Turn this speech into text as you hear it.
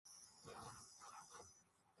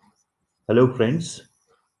Hello, friends.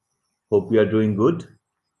 Hope you are doing good.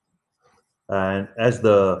 And as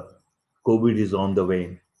the COVID is on the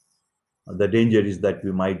wane, the danger is that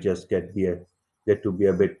we might just get to be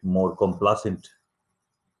a bit more complacent.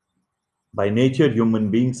 By nature, human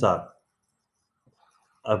beings are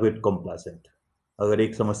a bit complacent. अगर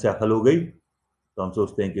एक समस्या हल हो गई तो हम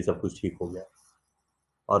सोचते हैं कि सब कुछ ठीक हो गया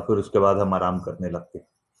और फिर उसके बाद हम आराम करने लगते हैं.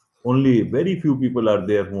 Only very few people are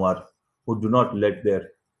there who do not let their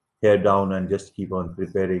hair down and just keep on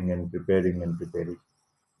preparing and preparing and preparing.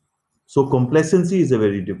 So complacency is a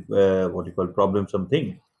very what you call problemsome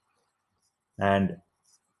thing, and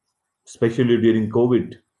especially during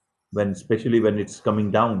COVID, especially when it's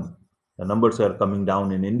coming down, the numbers are coming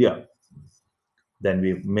down in India, then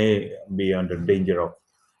we may be under danger of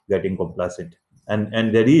getting complacent.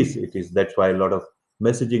 And it is that's why a lot of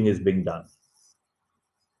messaging is being done.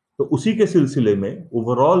 तो उसी के सिलसिले में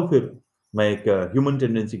overall फिर मैं एक human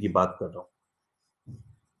tendency की बात कर रहा हूँ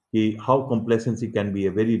कि how complacency can be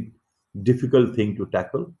a very difficult thing to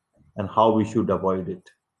tackle and how we should avoid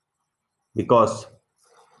it, because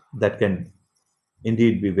that can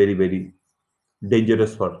indeed be very, very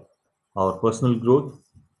dangerous for our personal growth,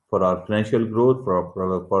 for our financial growth,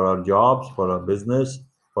 for our jobs, for our business,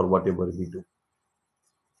 for whatever we do.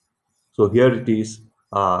 So here it is.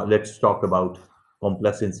 Let's talk about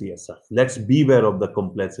complacency as such. Let's beware of the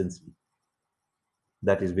complacency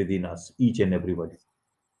that is within us, each and everybody.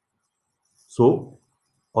 So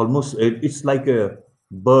almost it's like a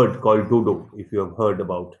bird called dodo. If you have heard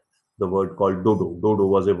about the word called dodo, dodo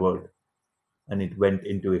was a word and it went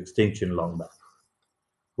into extinction long back.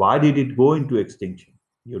 Why did it go into extinction,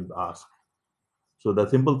 you'd ask? So the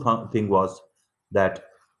simple thing was that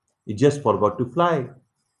it just forgot to fly,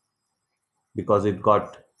 because it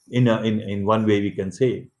got in one way we can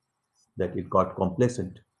say that it got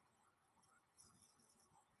complacent.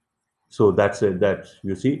 So that's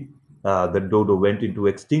you see, the dodo went into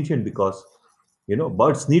extinction because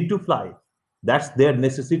birds need to fly. That's their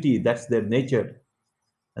necessity, that's their nature,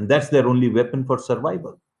 and that's their only weapon for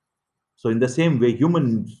survival. So in the same way,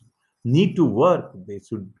 humans need to work. They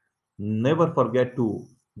should never forget to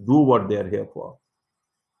do what they are here for.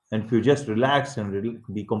 And if you just relax and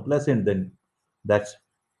be complacent, then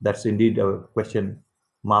that's indeed a question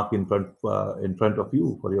mark in front of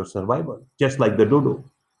you for your survival. Just like the dodo.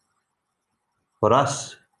 For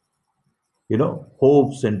us,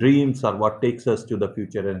 hopes and dreams are what takes us to the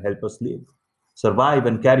future and help us live, survive,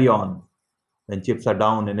 and carry on when chips are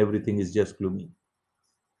down and everything is just gloomy.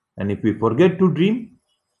 And if we forget to dream,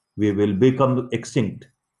 we will become extinct,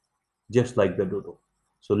 just like the dodo.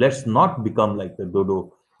 So let's not become like the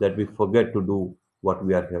dodo, that we forget to do what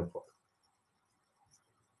we are here for.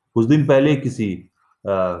 कुछ दिन पहले किसी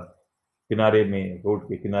किनारे में, road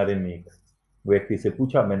के किनारे में एक व्यक्ति से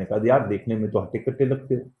पूछा, मैंने कहा यार देखने में तो हट्टे कट्टे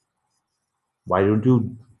लगते हो, why don't you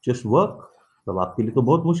just work? तब आपके लिए तो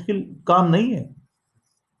बहुत मुश्किल काम नहीं है,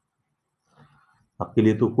 आपके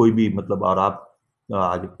लिए तो कोई भी मतलब, और आप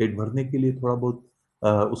आज पेट भरने के लिए थोड़ा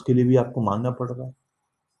बहुत उसके लिए भी आपको मांगना पड़ रहा है.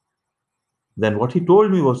 Then what he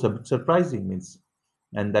told me was a bit surprising, means,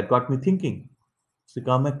 and that got me thinking. उसने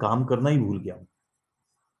कहा मैं काम करना ही भूल गया हूँ.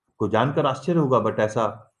 को जानकर आश्चर्य होगा, बट ऐसा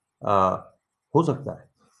हो सकता है.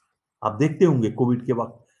 आप देखते होंगे कोविड के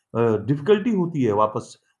वक्त डिफिकल्टी होती है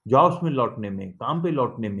वापस जॉब्स में लौटने में, काम पे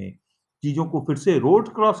लौटने में, चीजों को फिर से रोड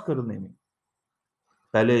क्रॉस करने में.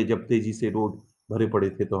 पहले जब तेजी से रोड भरे पड़े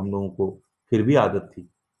थे तो हम लोगों को फिर भी आदत थी.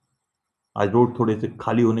 आज रोड थोड़े से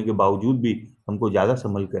खाली होने के बावजूद भी हमको ज्यादा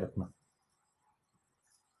संभल के रखना,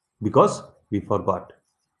 बिकॉज वी फॉरगॉट.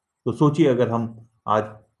 तो सोचिए, अगर हम आज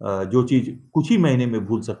जो चीज कुछ ही महीने में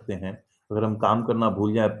भूल सकते हैं, अगर हम काम करना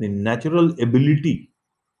भूल जाए, अपनी नेचुरल एबिलिटी,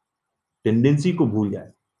 टेंडेंसी को भूल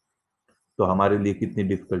जाए, तो हमारे लिए कितनी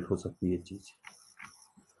डिफिकल्ट हो सकती है चीज.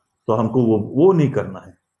 तो हमको वो नहीं करना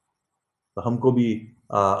है. तो हमको भी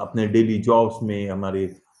अपने डेली जॉब्स में, हमारे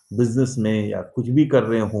बिजनेस में या कुछ भी कर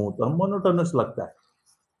रहे हो तो हम मोनोटोनस लगता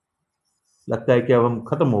है कि अब हम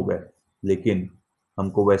खत्म हो गए. लेकिन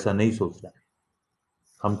हमको वैसा नहीं सोचना है,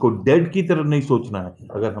 हमको डेड की तरह नहीं सोचना है.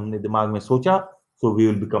 अगर हमने दिमाग में सोचा, so we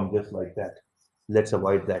will become just like that. Let's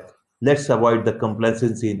avoid that. Let's avoid the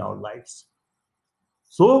complacency in our lives.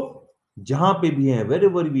 So जहां पे भी हैं,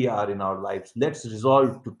 wherever we are in our lives, let's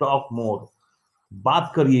resolve to talk more.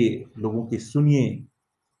 बात करिए, लोगों की सुनिए,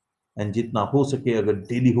 एंड जितना हो सके अगर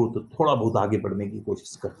डेली हो तो थोड़ा बहुत आगे बढ़ने की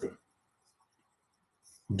कोशिश करते हैं,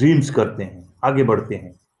 ड्रीम्स करते हैं, आगे बढ़ते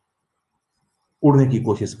हैं, उड़ने की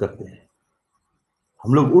कोशिश करते हैं.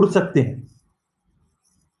 हम लोग उड़ सकते हैं.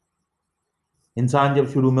 इंसान जब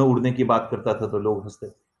शुरू में उड़ने की बात करता था तो लोग हंसते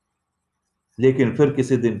थे, लेकिन फिर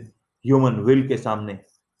किसी दिन ह्यूमन विल के सामने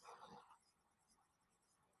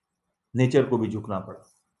नेचर को भी झुकना पड़ा।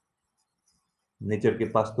 नेचर के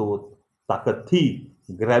पास तो वो ताकत थी,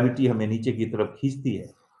 ग्रेविटी हमें नीचे की तरफ खींचती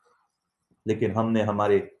है, लेकिन हमने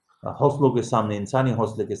हमारे हौसलों के सामने, इंसानी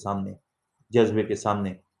हौसले के सामने, जज्बे के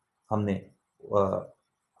सामने हमने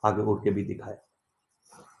आगे उड़ के भी दिखाया।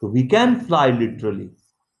 तो वी कैन फ्लाई लिटरली,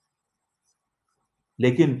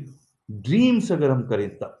 लेकिन ड्रीम्स अगर हम करें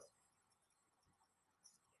तब।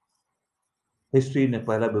 हिस्ट्री ने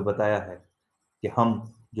पहला भी बताया है कि हम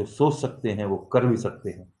जो सोच सकते हैं वो कर भी सकते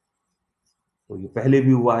हैं। तो ये पहले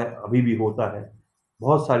भी हुआ है, अभी भी होता है,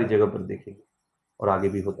 बहुत सारी जगह पर देखेंगे, और आगे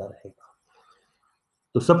भी होता रहेगा।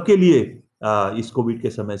 तो सबके लिए इस कोविड के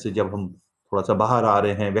समय से जब हम थोड़ा सा बाहर आ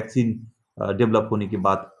रहे हैं, वैक्सीन डेवलप होने की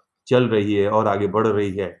बात चल रही है और आगे बढ़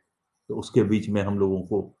रही है, तो उसके बीच में हम लोगों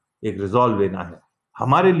को एक रिजॉल्व लेना है।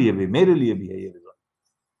 हमारे लिए भी, मेरे लिए भी है ये resolve,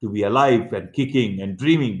 to be alive and kicking and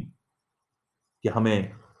dreaming, कि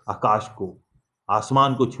हमें आकाश को,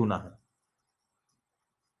 आसमान को छूना है।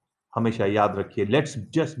 हमेशा याद रखिए, let's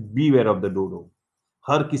just beware of the डोडो।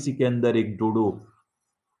 हर किसी के अंदर एक डोडो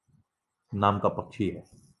नाम का पक्षी है,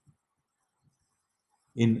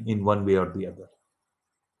 इन one way or the other,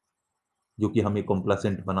 जो कि हमें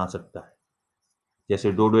कॉम्प्लासेंट बना सकता है।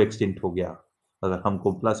 जैसे डोडो एक्सटिंक्ट हो गया, अगर हम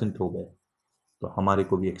कॉम्प्लासेंट हो गए तो हमारे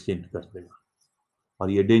को भी एक्सटिंक्ट कर देगा।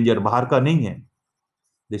 और ये डेंजर बाहर का नहीं है,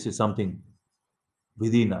 this is something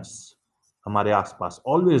within us, हमारे आसपास,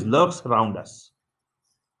 ऑलवेज लर्क्स अराउंड अस,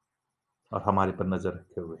 और हमारे पर नजर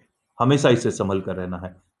रखे हुए। हमेशा इसे संभल कर रहना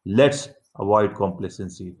है। Let's avoid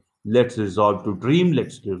complacency, let's resolve to dream,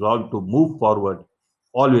 let's resolve to move forward,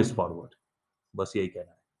 always forward. बस यही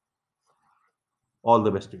कहना है। All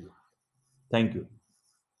the best to you. Thank you.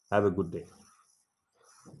 Have a good day.